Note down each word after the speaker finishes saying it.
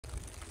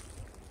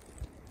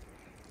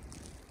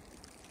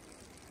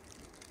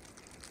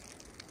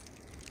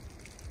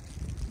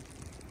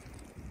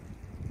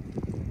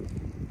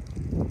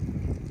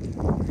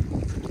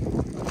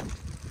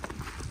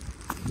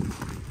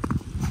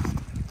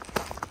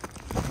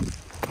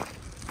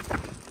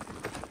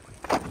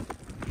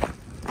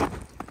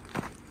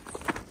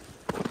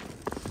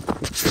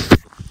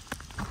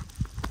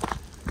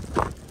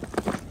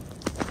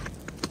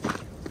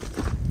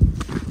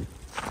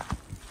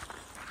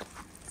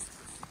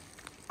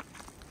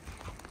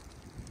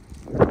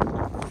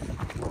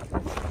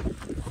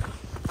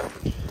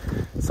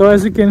So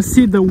as you can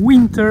see, the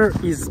winter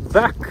is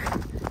back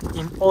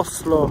in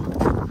Oslo.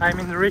 I'm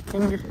in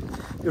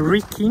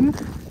Rykkinn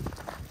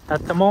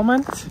at the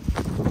moment,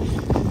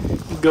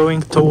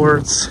 going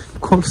towards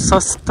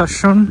Kolsa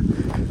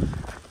station,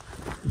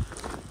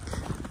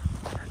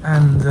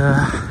 and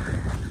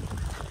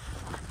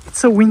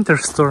it's a winter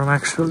storm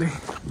actually.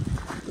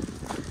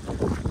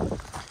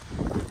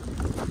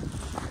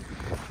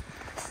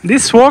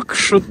 This walk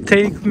should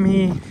take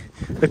me,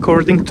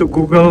 according to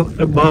Google,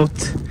 about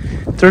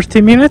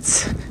 30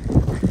 minutes.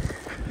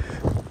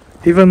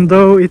 Even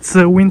though it's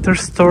a winter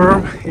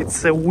storm,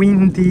 it's a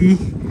windy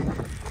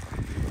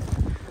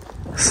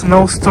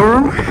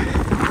snowstorm.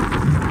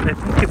 I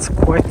think it's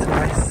quite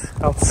nice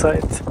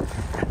outside.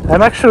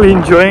 I'm actually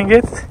enjoying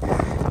it.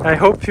 I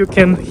hope you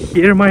can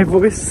hear my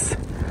voice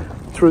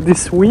through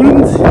this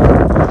wind.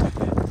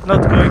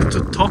 Not going to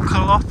talk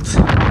a lot,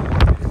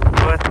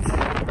 but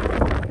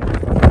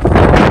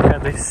look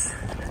at this.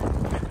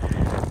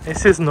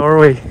 This is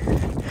Norway.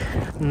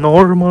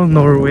 Normal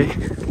Norway.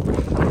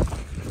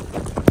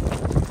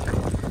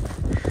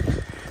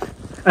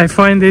 I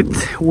find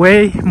it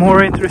way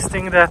more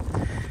interesting that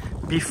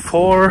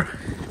before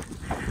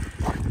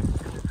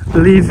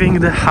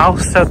leaving the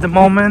house at the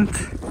moment,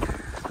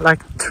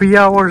 like 3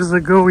 hours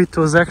ago, it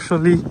was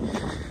actually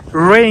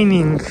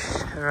raining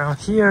around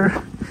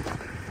here,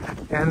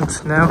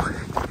 and now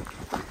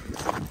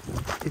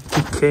it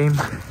became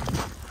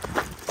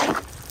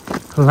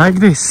like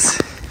this.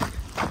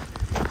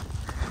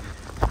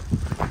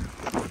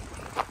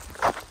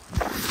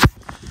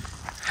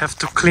 Have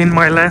to clean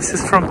my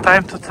lenses from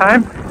time to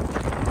time.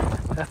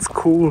 That's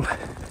cool.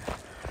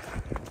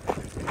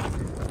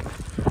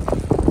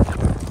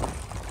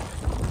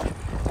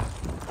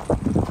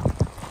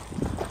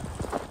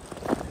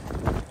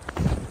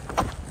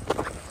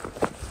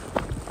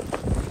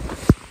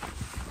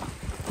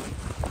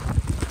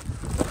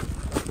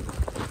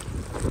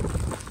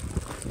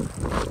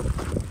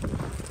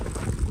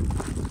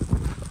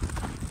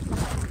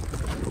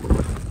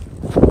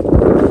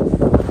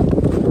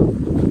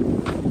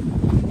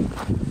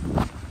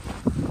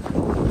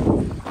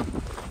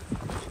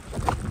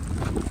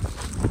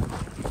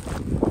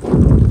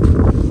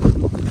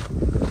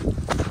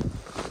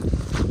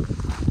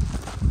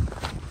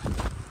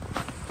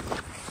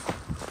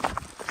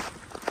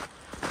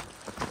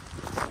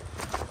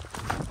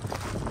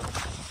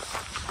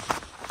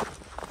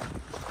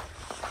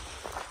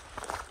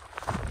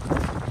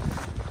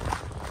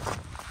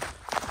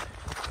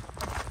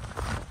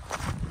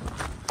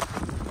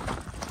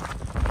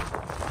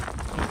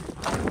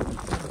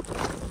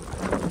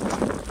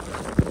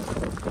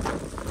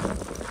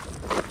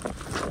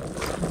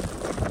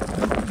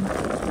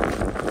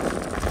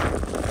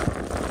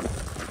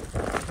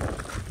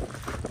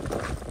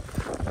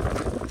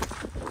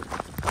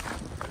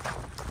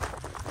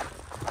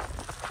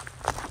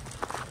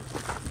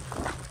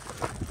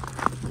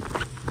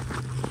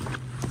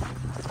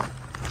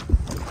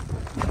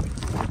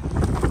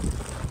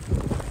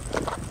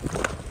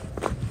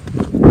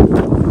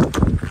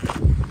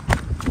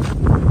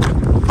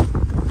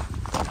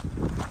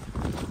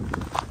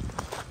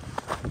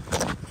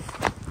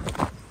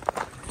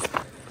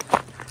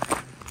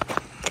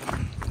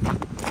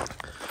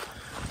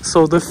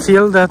 So the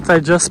field that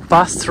I just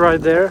passed right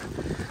there,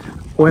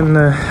 when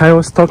I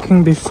was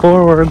talking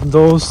before, were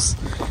those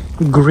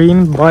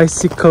green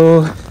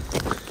bicycle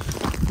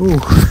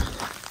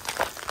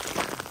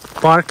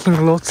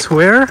parking lots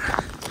where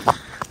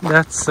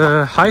that's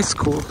a high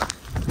school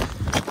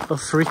of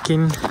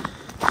Rykkinn,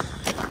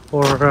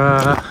 or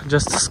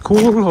just a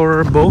school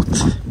or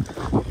both.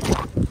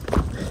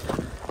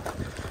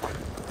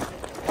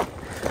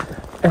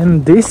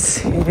 And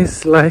this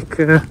is like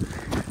a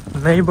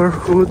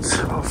neighborhood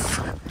of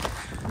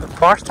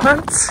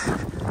apartments.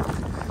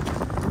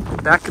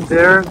 Back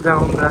there,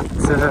 down that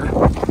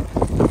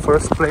the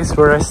first place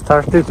where I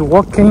started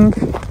walking,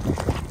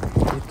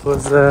 it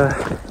was a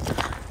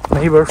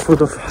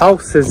neighborhood of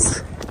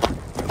houses,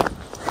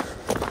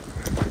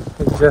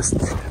 just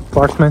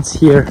apartments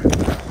here.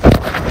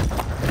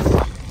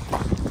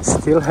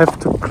 Still have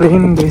to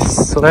clean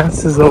these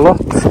lenses a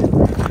lot,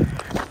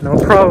 no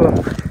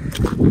problem.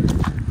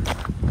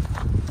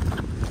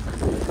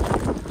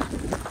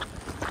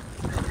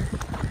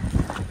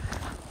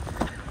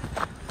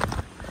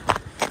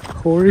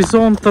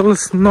 Horizontal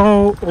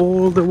snow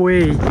all the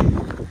way.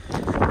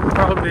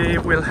 Probably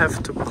will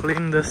have to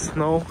clean the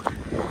snow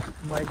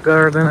in my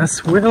garden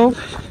as well.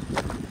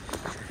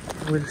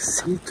 We'll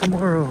see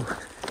tomorrow,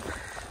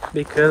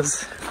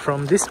 because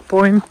from this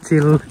point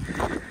till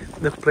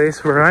the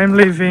place where I'm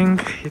living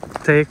it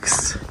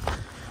takes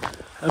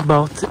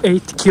about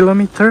 8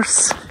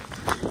 kilometers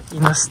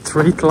in a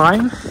straight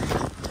line.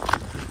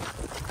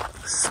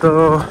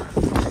 So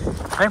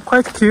I'm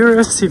quite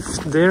curious if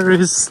there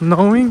is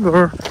snowing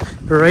or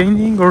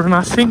raining or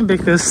nothing,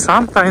 because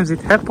sometimes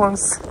it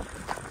happens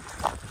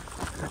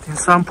that in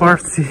some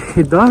parts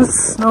it does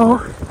snow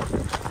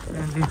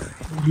and in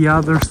the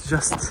others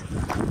just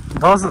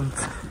doesn't.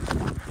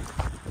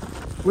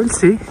 We'll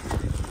see.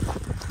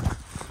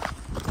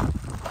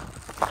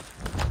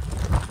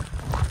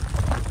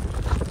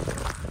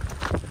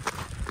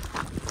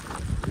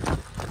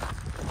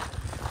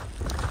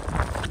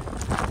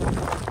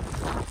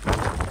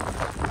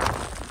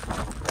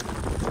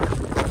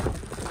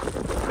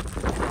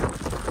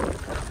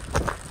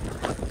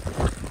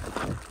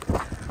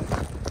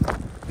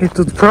 It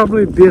would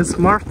probably be a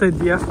smart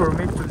idea for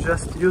me to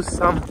just use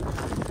some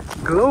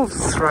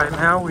gloves right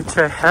now, which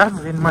I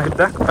have in my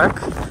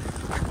backpack.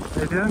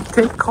 I didn't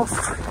take off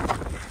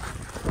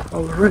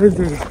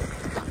already,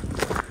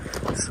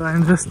 so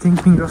I'm just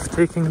thinking of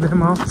taking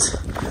them out.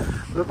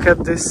 Look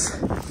at this.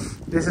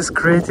 This is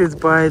created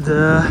by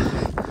the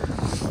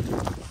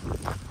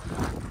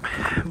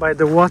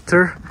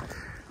water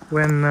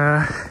when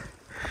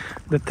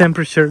the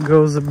temperature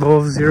goes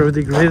above 0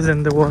 degrees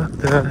and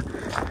the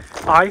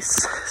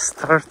ice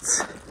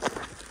starts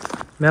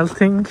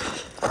melting.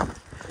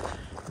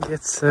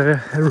 It's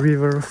a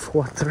river of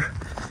water,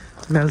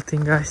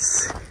 melting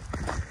ice.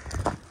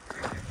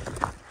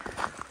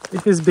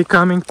 It is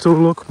becoming to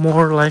look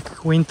more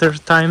like winter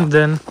time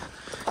than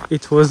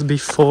it was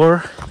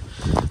before,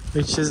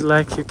 which is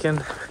like you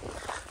can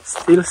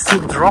still see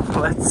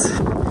droplets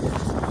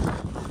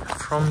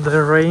from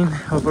the rain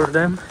over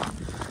them,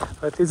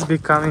 but it's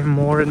becoming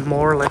more and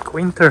more like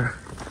winter.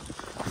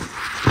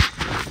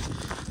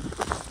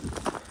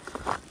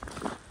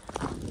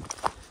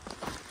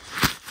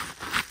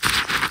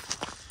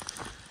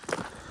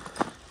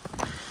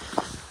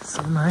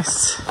 So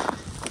nice.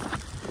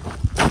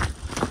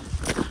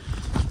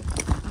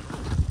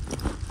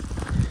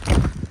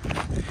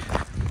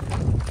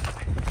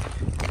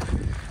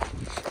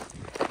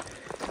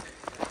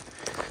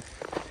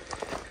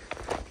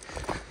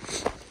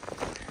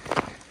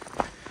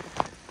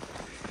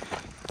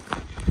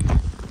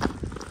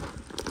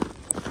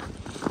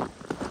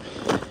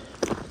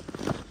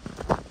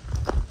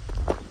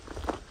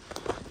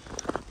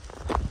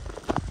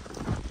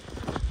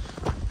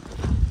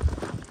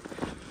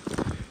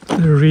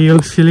 The real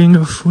feeling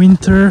of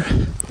winter.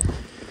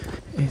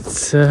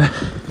 It's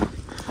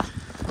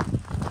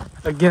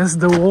against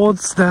the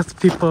odds that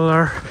people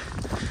are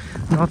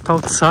not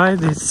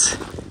outside. It's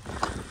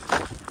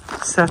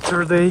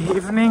Saturday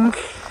evening,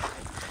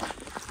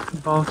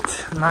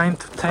 about 9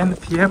 to 10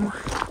 p.m.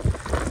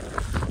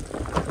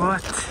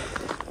 But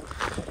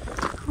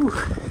whew,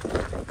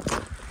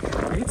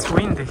 it's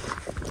windy.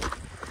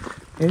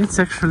 It's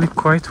actually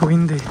quite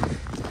windy.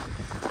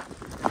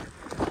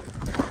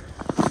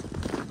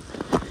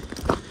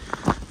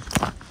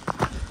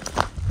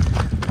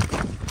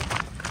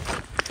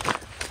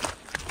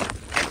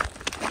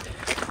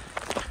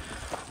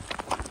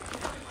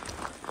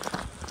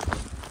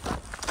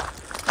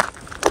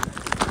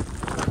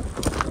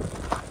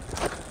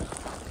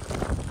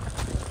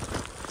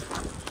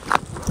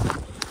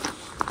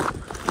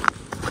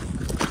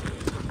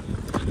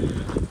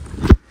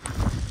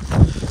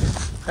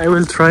 I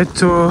will try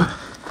to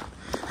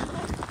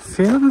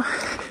film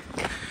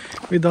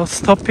without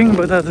stopping,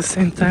 but at the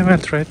same time I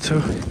try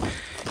to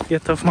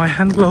get off my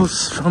hand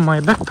gloves from my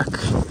backpack.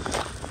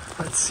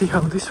 Let's see how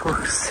this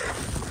works.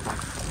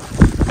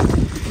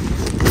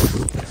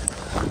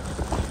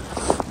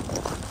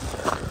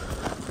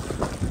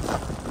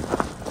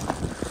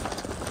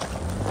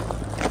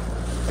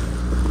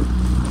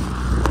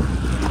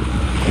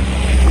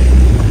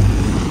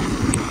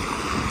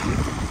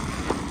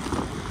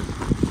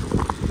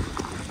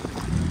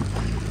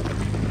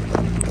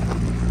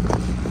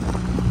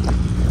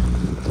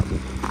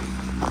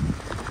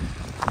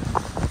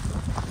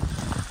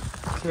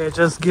 Okay, I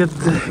just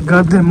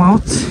got them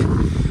out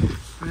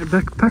my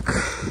backpack.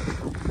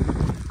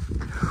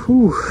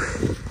 Whew.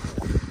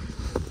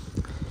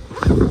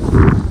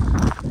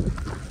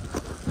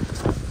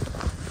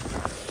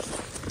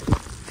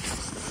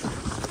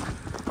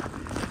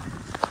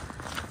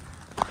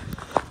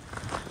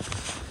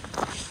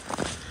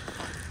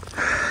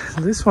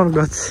 This one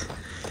got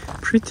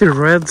pretty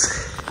red.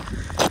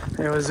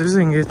 I was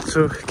using it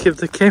to keep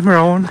the camera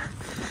on.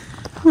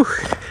 Whew.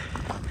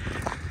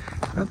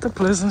 Not a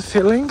pleasant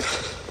feeling,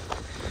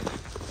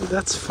 but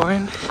that's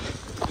fine.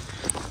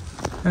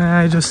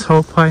 I just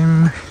hope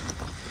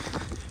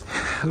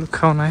look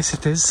how nice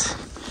it is.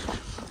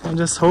 I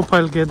just hope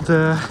I'll get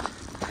the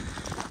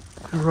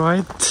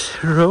right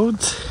road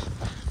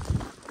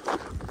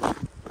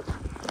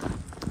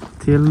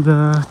till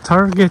the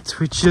target,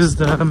 which is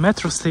the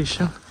metro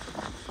station.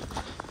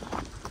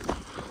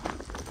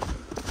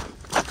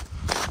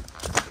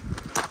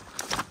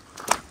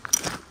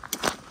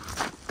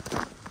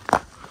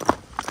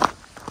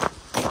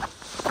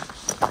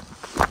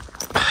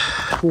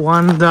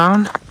 One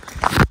down,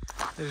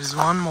 there's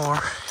one more.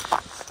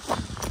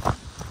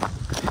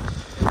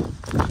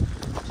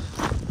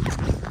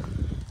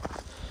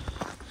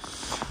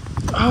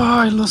 Oh,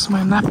 I lost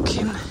my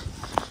napkin.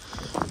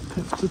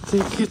 Have to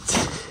take it.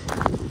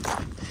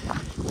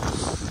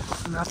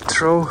 Not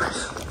throw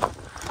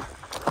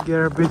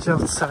garbage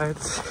outside.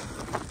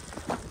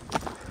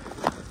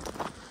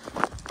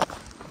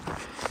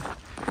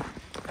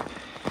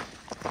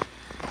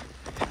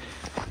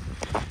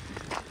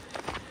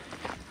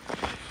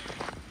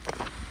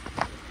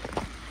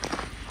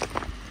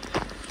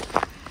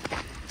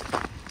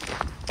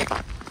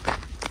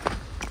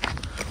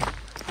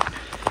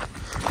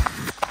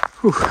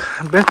 Whew,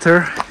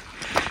 better.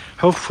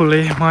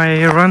 Hopefully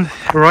my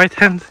right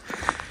hand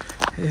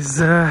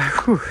is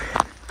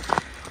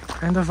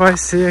kind of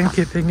icy and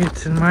keeping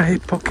it in my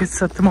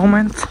pockets at the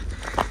moment.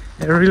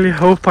 I really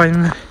hope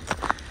I'm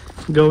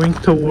going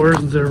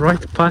towards the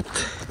right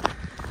path.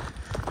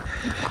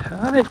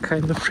 I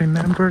kind of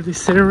remember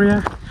this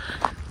area,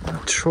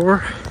 not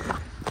sure.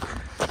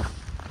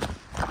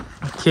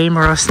 The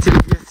camera still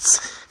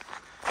gets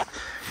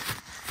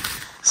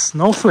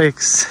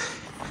snowflakes.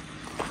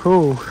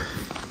 Oh.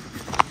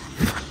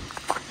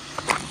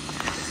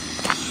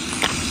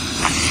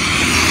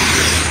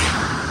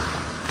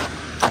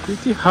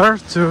 Pretty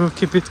hard to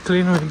keep it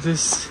clean with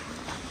this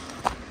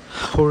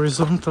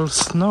horizontal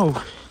snow,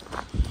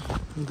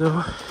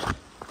 though.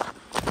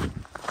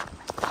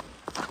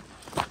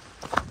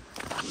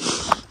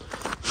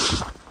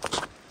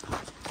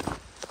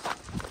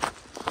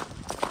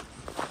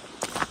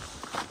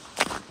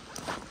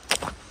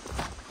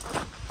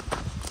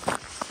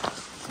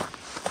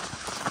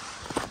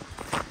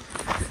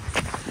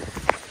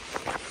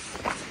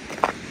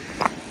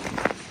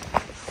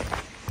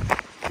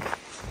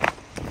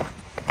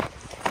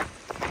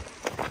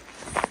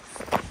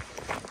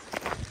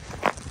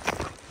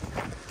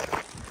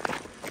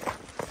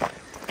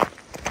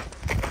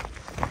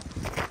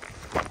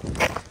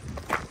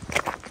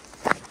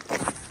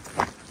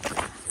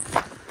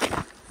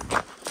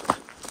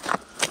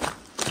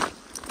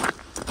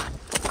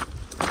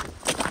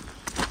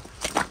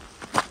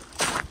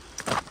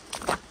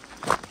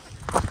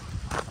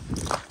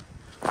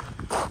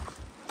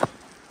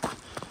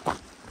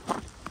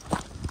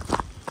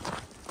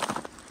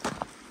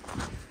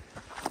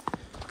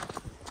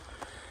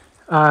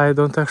 I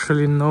don't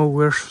actually know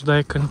where should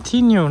I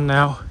continue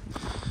now,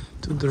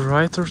 to the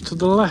right or to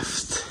the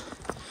left.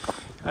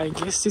 I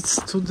guess it's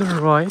to the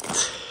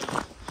right.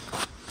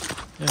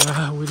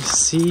 We'll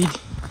see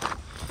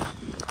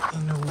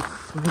in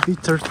maybe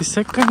 30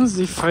 seconds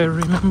if I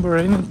remember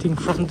anything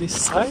from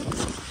this side,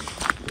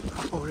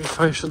 or if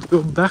I should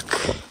go back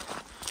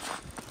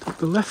to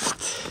the left.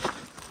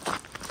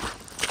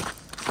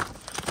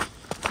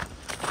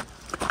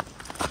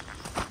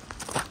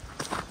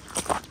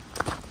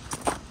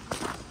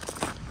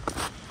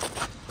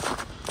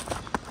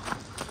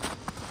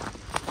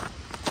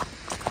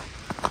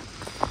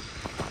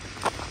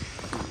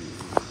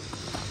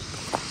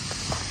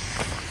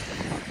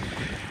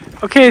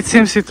 Okay, it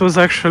seems it was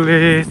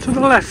actually to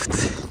the left,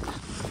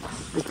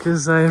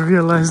 because I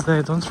realized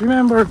I don't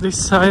remember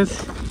this side.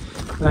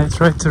 I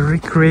tried to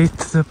recreate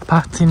the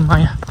path in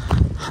my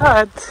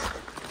head,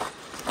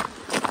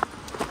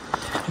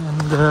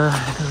 and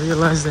I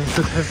realized I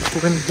should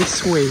have went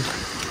this way.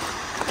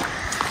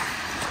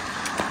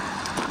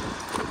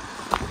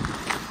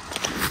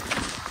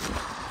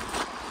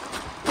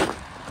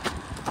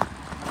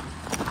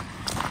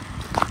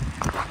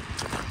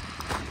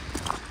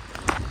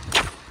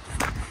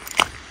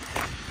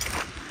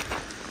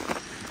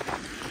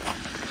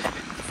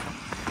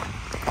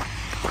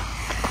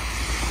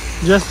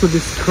 Just to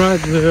describe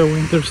the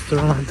winter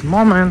storm at the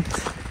moment,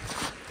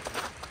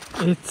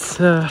 it's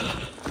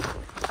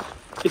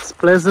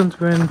pleasant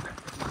when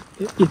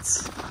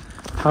it's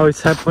how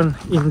it's happened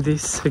in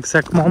this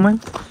exact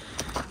moment.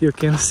 You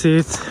can see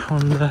it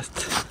on that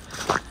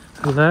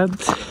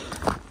LED,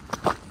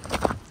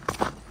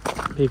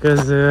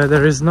 because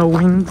there is no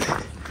wind.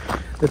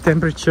 The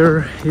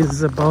temperature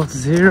is about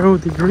 0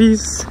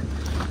 degrees,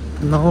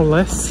 no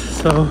less,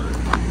 so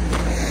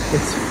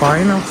it's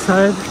fine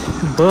outside,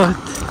 but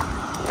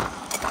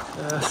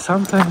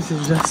sometimes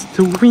it's just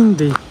too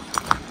windy.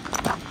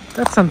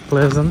 That's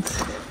unpleasant.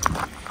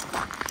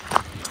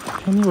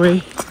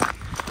 Anyway,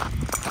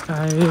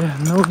 I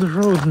know the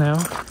road now.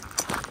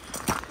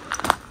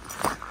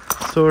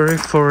 Sorry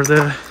for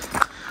the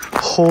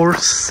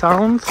horse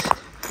sound.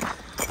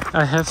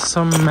 I have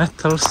some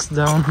metals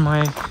down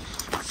my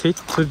feet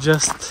to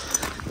just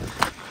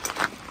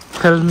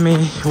help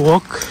me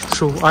walk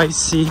through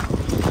icy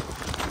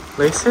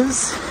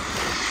places.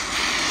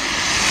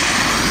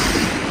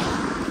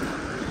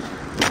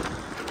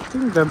 I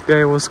think that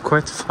guy was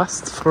quite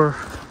fast for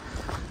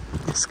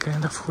this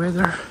kind of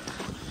weather.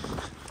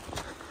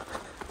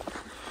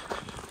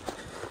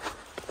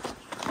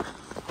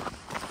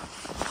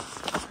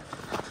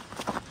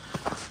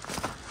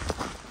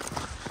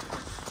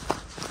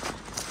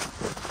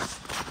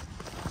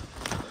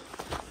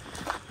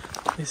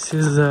 This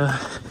is a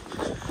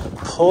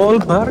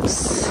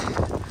Polbergs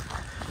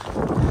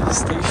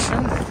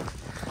station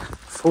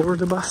for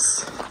the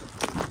bus.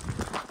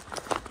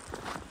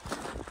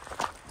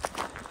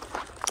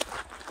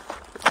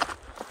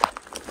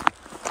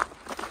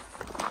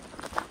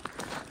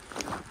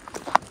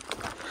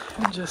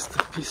 Just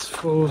a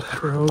peaceful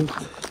road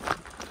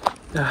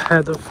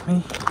ahead of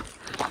me,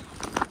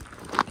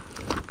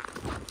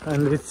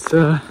 and it's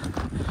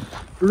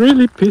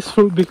really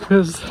peaceful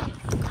because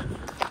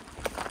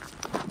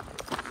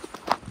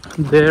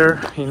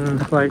there in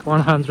like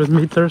 100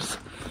 meters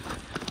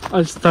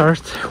I'll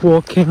start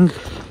walking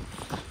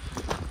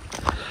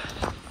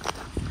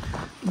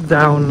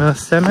down a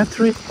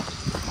cemetery.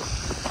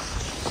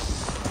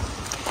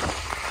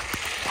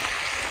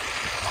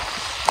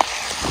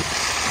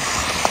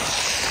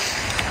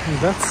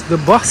 That's the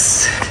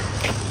bus.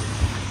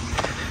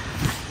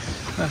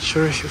 Not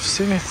sure if you've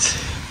seen it.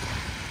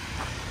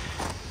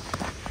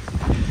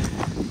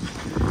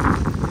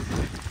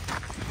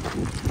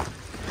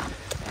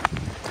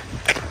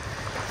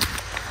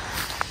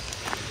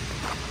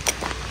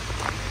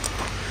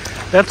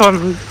 That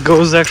one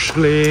goes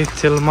actually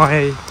till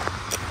my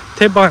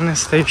Tebane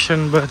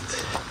station, but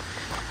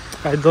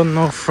I don't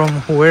know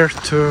from where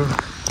to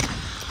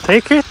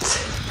take it.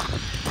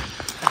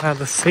 At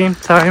the same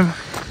time,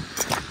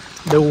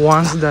 the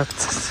ones that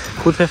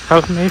could have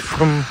helped me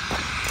from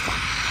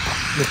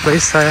the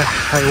place I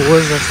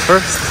was at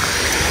first,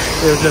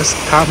 they're just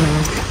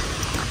coming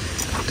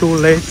too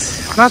late.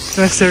 Not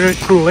necessarily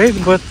too late,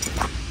 but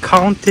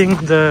counting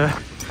the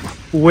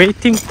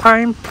waiting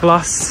time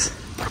plus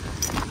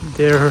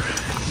their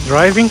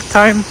driving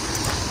time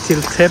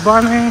till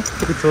Tebane,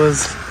 it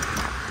was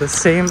the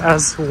same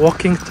as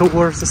walking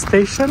towards the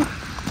station.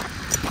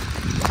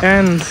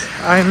 And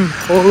I'm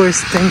always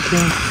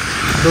thinking,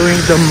 doing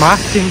the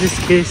math in this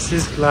case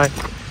is like,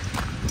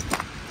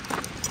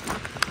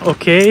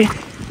 okay,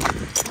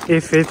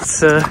 if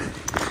it's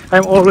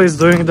I'm always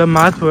doing the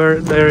math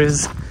where there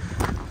is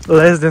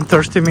less than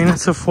 30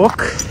 minutes of walk,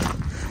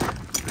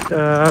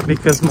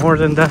 because more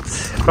than that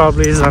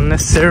probably is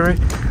unnecessary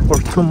or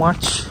too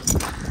much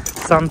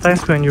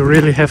sometimes when you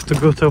really have to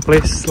go to a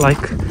place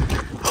like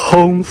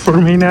home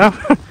for me now.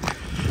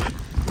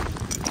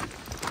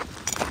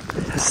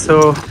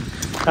 So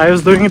I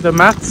was doing the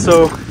math,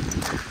 so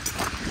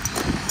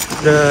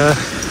the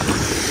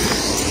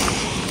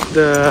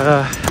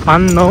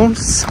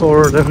unknowns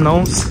or the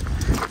knowns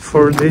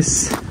for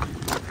this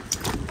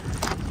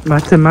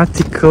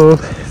mathematical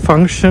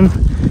function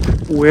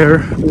were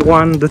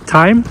one, the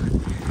time,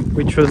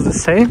 which was the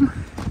same.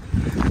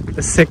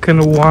 The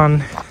second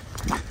one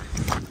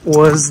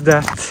was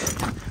that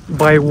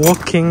by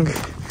walking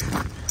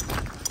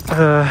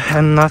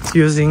and not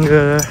using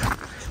a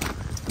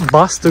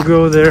bus to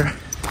go there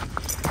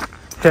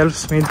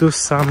helps me do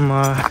some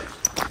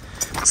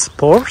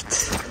sport,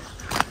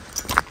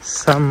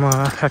 some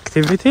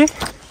activity.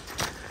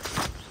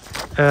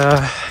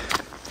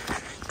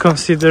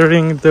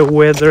 Considering the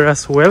weather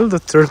as well, the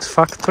third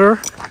factor,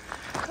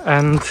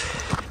 and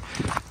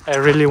I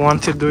really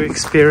wanted to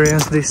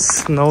experience this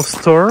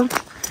snowstorm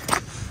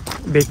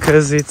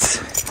because it's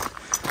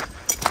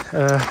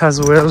as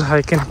well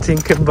I can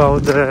think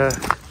about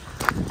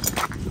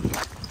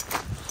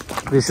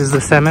this is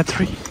the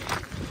cemetery.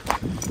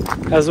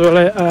 As well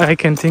I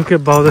can think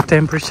about the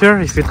temperature.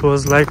 If it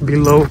was like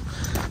below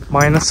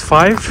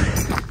 -5,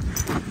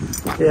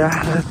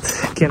 yeah,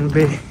 that can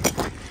be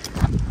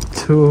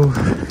too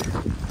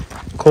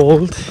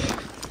cold.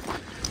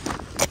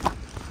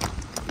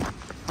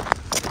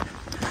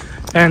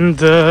 And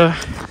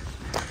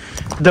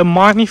the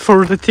money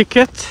for the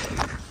ticket,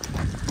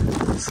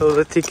 so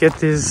the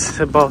ticket is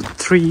about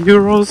 3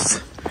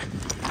 euros.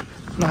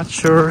 Not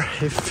sure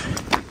if,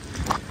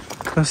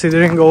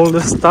 considering all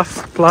the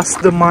stuff plus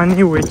the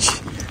money,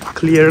 which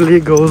clearly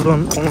goes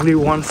on only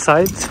one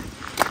side,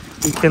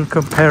 you can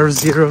compare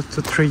 0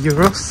 to 3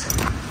 euros.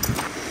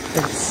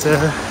 It's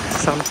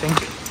something.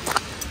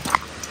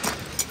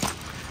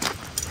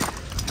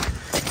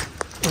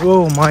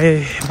 Whoa,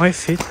 my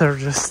feet are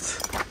just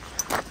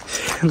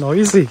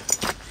noisy.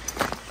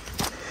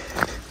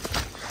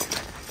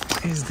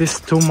 Is this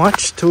too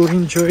much to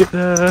enjoy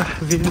the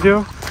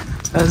video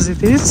as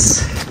it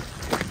is?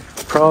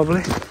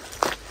 Probably.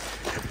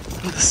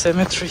 The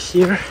cemetery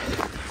here,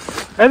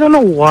 I don't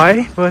know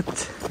why, but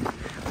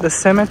the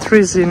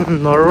cemeteries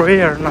in Norway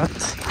are not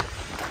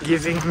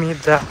giving me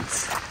that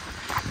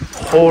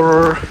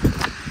horror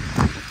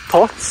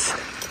thoughts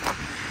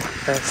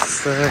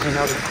as in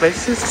other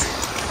places.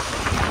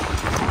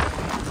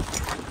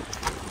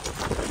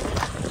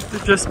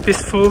 They're just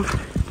peaceful,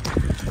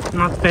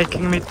 not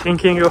making me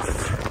thinking of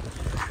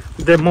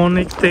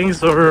demonic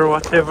things or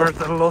whatever,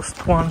 the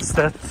lost ones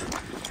that,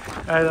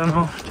 I don't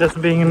know,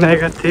 just being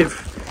negative.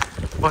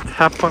 What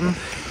happened?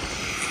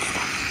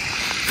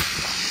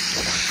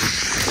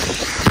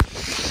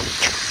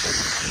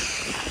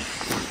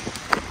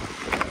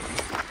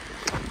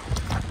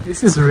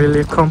 This is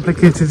really a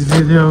complicated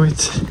video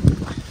with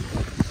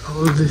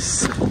all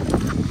this.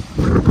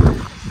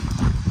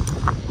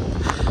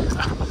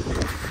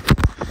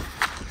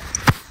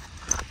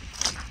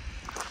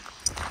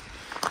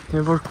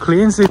 Never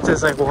cleans it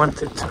as I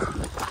wanted to.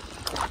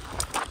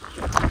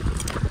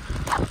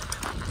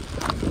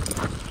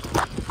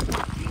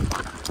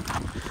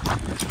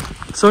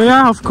 So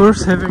yeah, of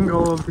course, having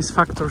all of these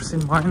factors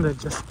in mind, I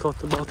just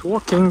thought about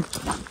walking.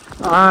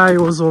 I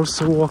was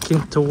also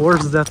walking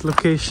towards that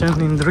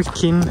location in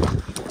Rykkinn,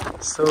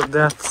 so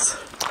that's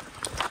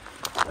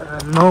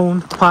a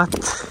known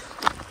path.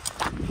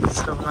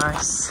 So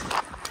nice.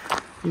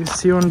 You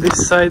see on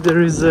this side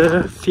there is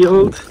a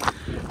field,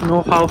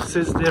 no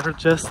houses, they're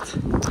just,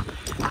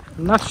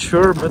 I'm not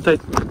sure, but I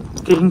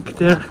think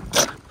they're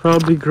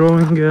probably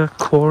growing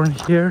corn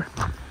here.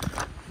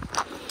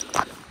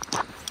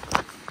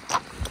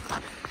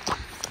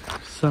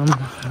 Some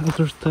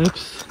other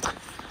types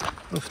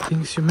of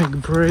things you make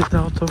bread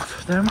out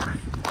of them.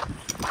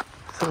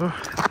 So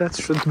that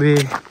should be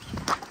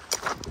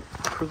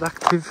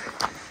productive.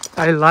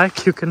 I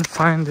like you can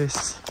find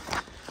these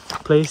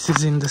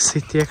places in the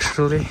city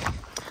actually.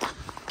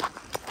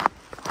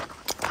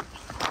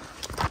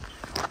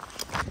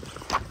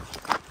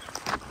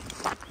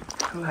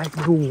 I like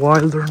the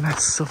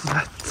wilderness of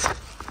that.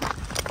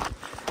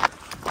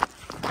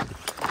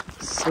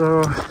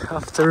 So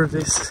after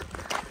this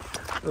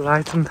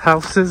lightened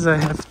houses I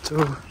have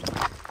to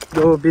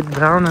go a bit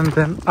down and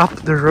then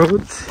up the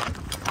road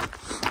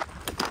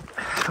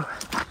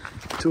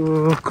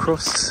to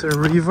cross a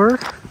river.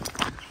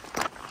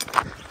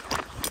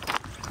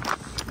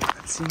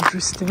 That's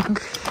interesting.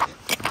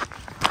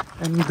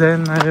 And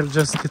then I'll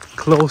just get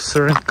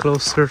closer and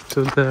closer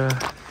to the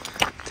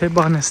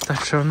T-bane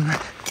station.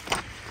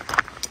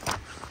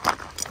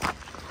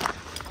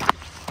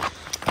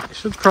 I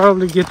should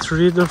probably get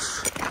rid of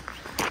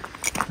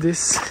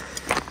these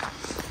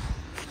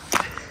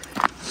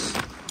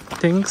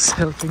things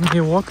helping me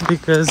walk,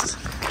 because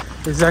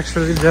it's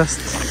actually just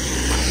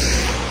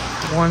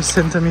 1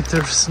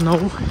 centimeter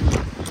snow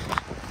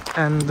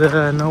and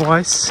no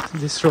ice.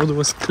 This road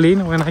was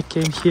clean when I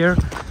came here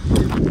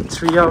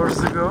 3 hours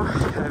ago.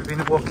 I've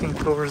been walking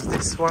towards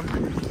this one.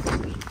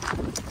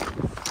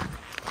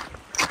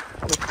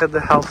 Look at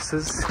the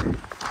houses,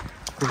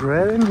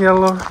 red and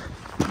yellow.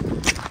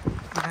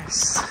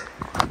 Nice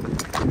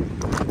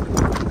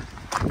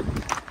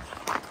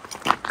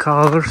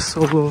colors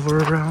all over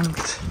around.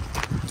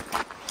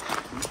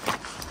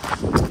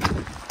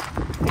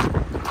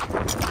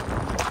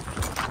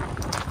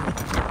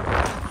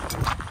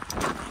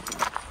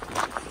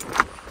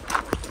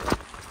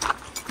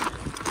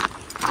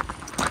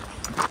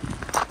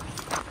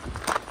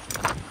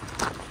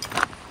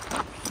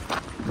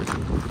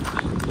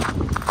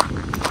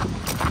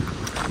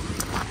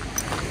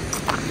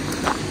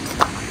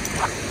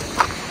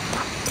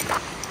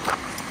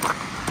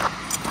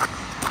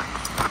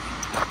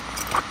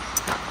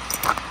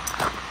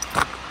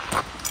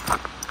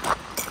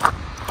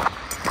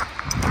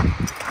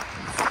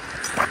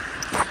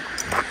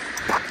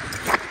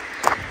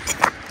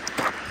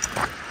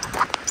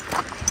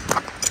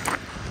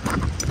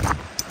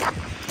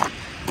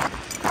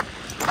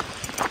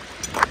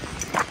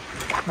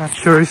 Not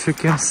sure if you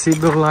can see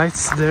the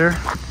lights there.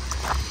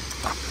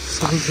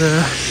 So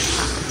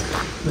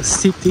the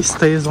city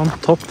stays on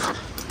top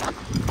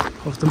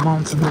of the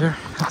mountain there.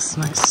 That's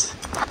nice.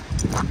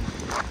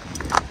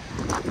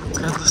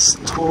 Look at the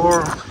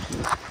storm.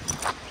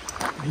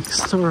 Big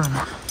storm.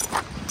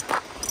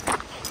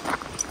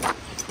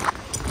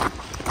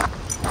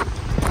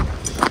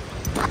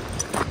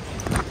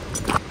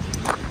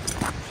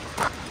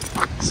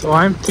 So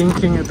I'm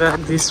thinking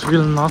that this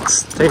will not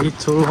stay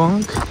too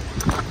long.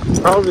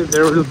 Probably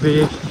there will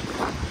be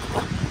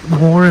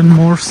more and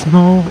more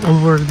snow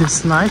over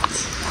this night.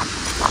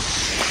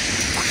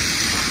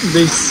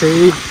 They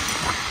say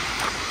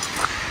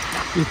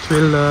it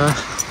will,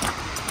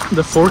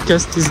 the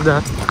forecast is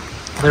that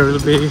there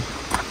will be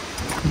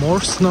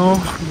more snow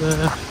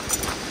the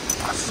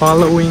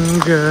following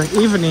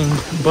evening,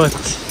 but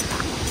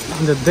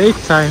in the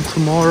daytime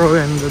tomorrow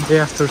and the day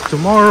after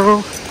tomorrow,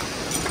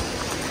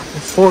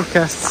 the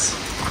forecasts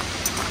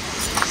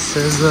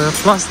says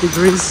plus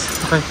degrees,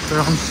 like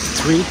around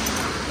 3,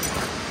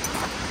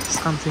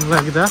 something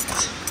like that,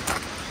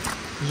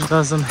 which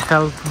doesn't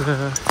help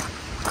the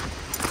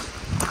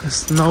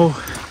snow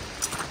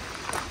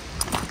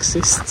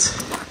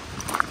exist.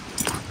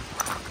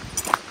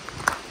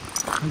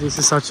 This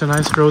is such a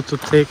nice road to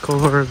take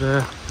over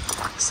the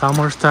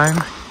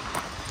summertime.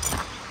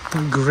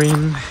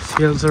 Green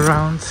fields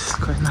around, it's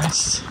quite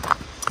nice.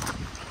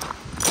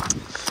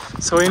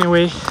 So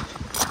anyway,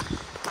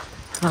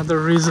 another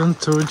reason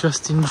to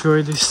just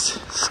enjoy this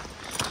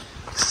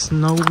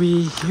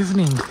snowy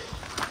evening.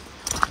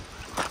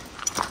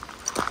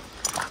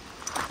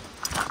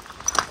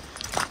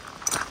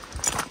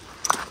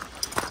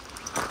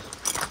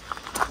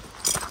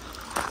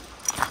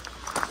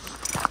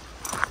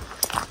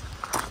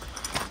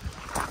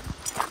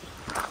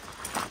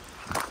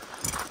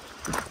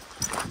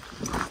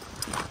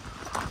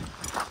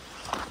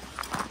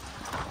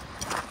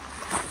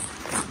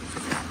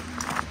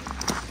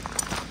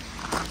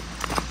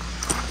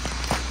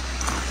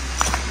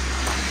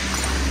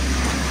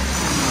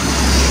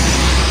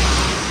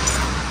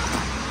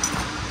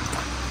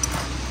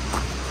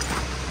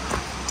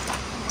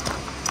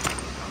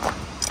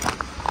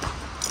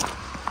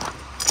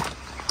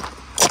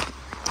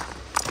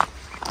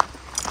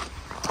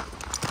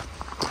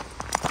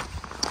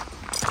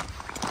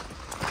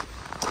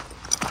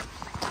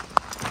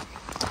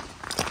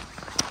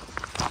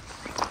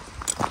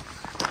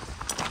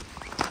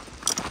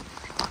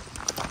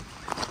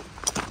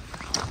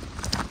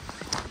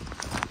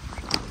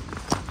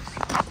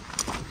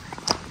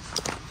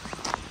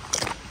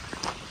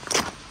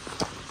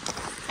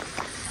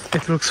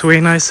 It looks way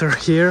nicer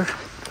here,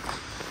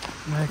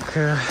 like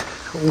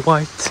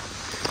white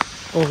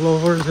all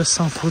over. There's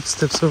some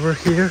footsteps over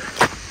here.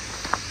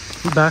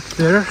 back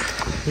there.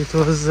 It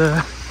was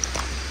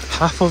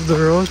half of the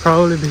road,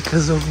 probably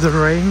because of the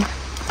rain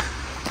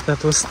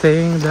that was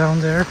staying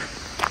down there.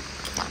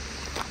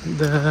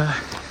 The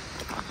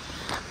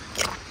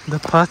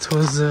path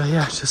was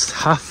yeah, just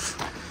half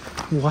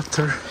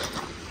water.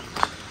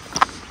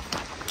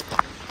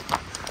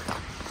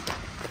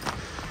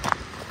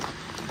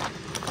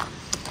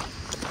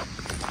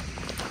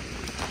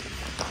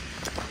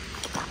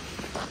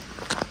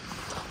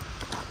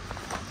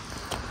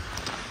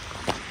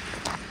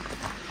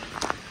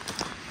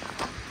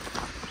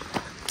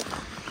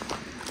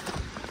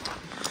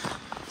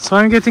 So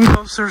I'm getting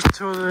closer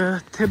to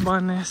the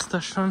T-bane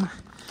station,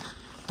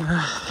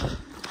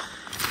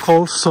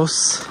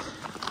 Kolsos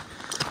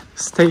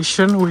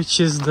station, which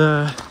is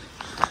the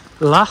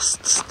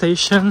last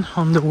station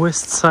on the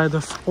west side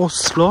of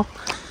Oslo,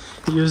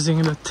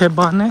 using the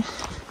T-bane,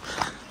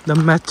 the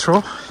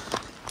metro.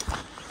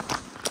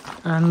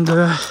 And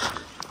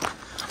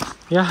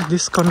yeah,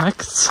 this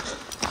connects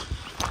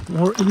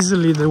more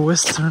easily the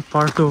western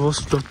part of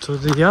Oslo to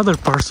the other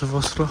parts of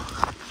Oslo.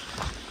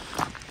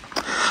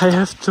 I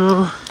have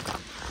to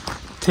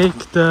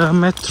take the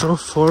metro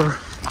for,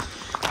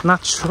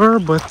 not sure,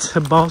 but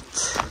about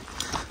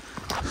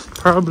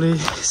probably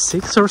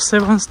 6 or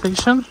 7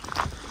 stations,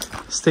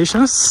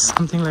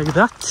 something like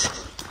that.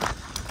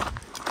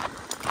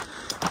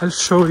 I'll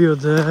show you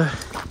the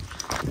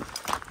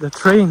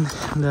train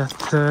that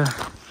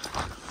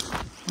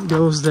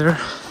goes there.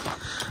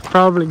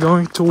 Probably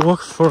going to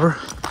walk for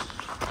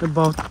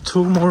about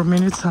 2 more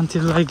minutes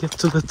until I get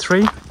to the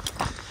train.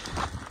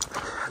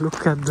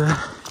 Look at the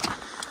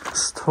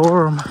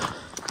storm,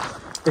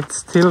 it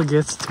still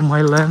gets to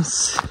my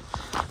lens,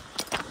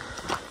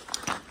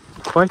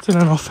 quite in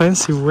an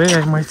offensive way,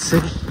 I might say.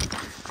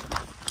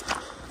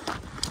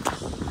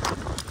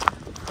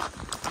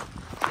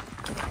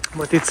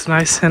 But it's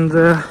nice, and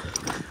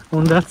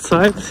on that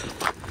side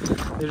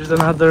there's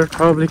another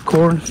probably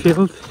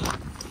cornfield.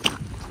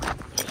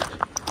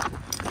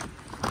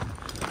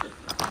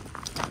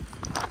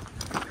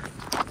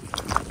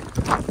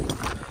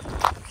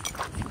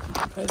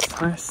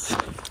 That's nice.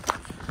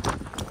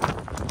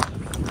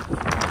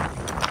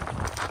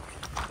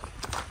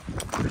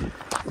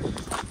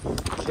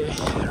 Okay,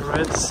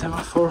 red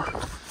semaphore.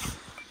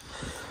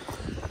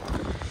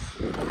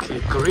 Okay,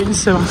 green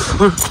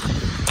semaphore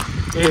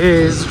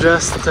is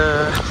just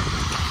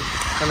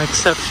an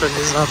exception.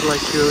 It's not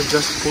like you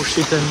just push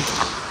it and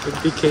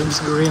it becomes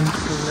green in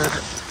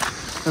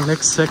the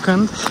next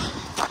second.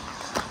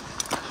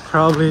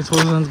 Probably it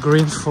wasn't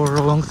green for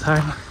a long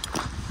time,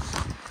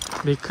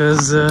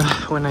 because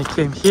when I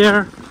came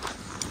here,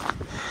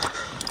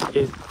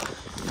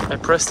 I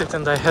pressed it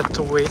and I had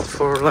to wait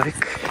for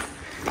like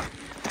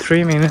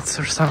 3 minutes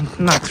or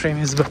something, not 3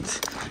 minutes, but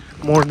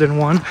more than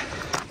one.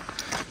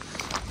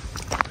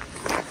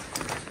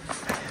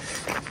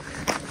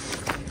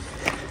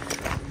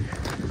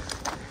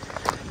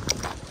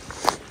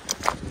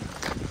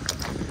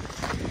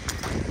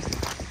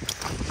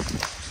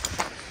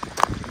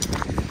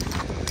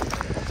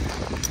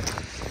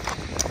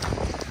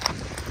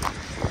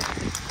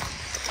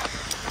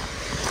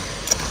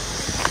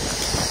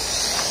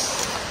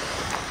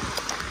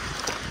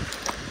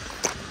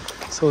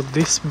 So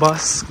this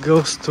bus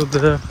goes to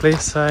the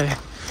place I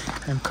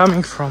am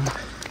coming from.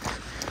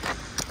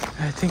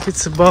 I think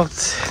it's about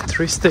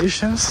 3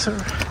 stations.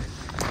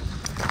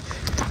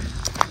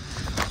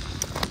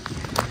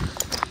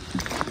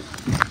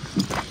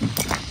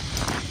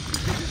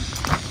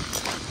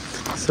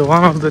 So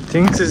one of the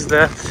things is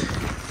that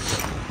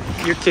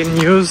you can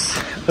use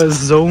a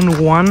Zone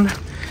 1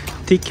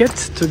 ticket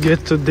to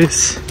get to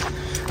this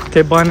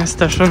T-bane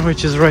station,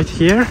 which is right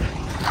here.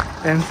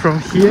 And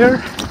from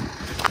here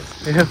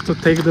you have to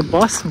take the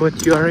bus,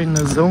 but you are in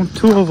a Zone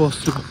 2 of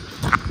Oslo,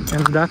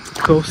 and that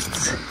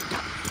costs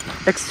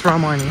extra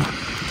money.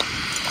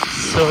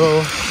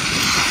 So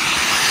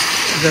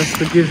just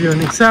to give you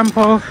an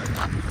example,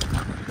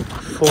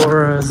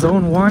 for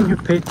Zone 1 you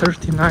pay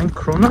 39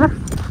 kroner,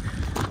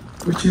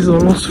 which is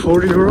almost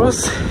 4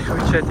 euros,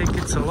 which I think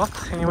it's a lot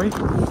anyway.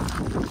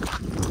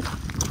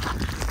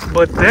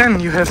 But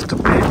then you have to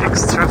pay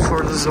extra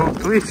for the Zone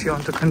 2 if you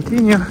want to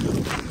continue,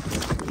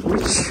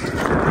 which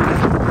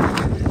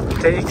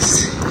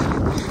takes,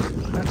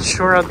 not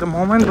sure at the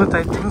moment, but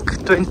I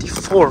think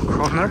 24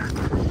 kroner,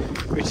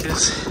 which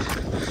is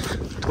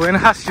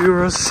 2.5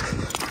 euros,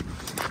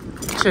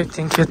 which I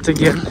think yet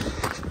again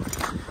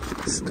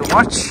is too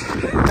much.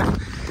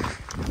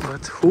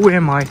 But who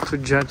am I to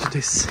judge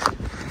this?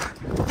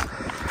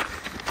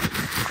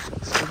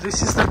 So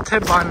this is the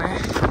T-bane.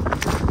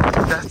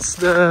 That's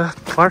the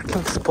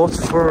parking spot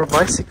for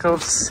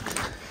bicycles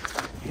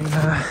in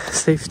a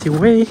safety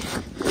way.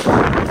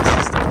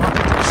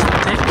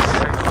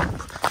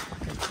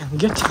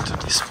 Get into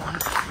this one.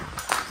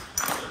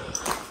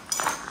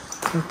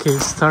 Okay,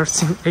 it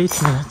starts in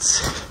 8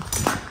 minutes,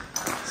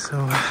 so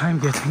I'm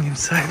getting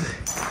inside.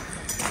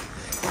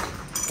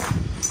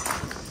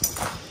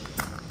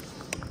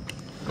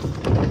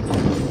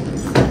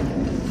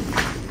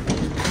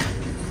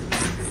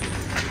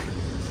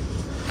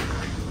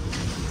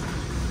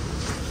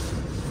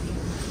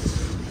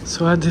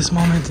 So at this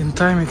moment in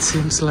time it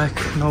seems like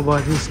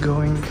nobody's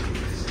going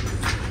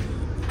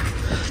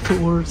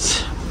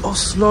towards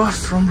Oslo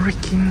from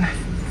Rykkinn,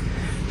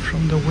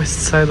 from the west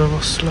side of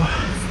Oslo.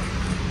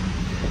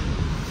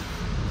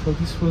 So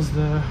this was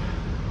the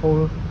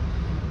whole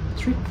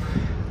trip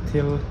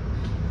till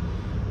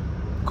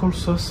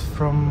Kolsås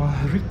from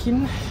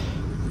Rykkinn.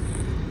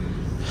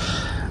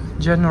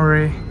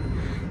 January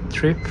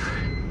trip.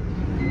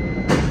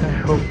 I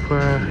hope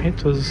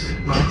it was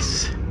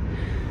nice.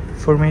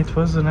 For me it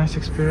was a nice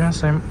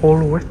experience. I'm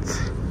all wet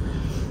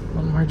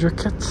on my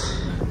jacket.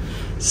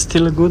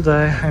 Still good,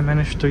 I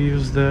managed to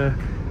use the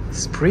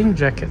spring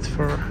jacket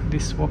for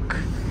this walk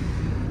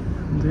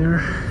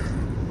there.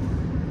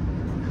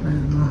 I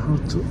don't know how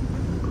to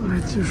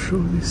let you show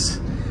this.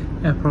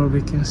 Yeah,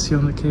 probably can see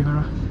on the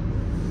camera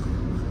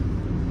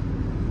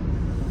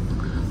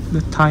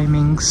the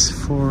timings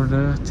for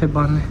the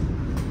T-bane.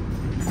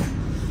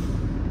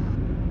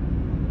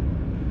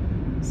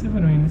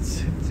 7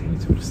 minutes,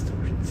 it will stop.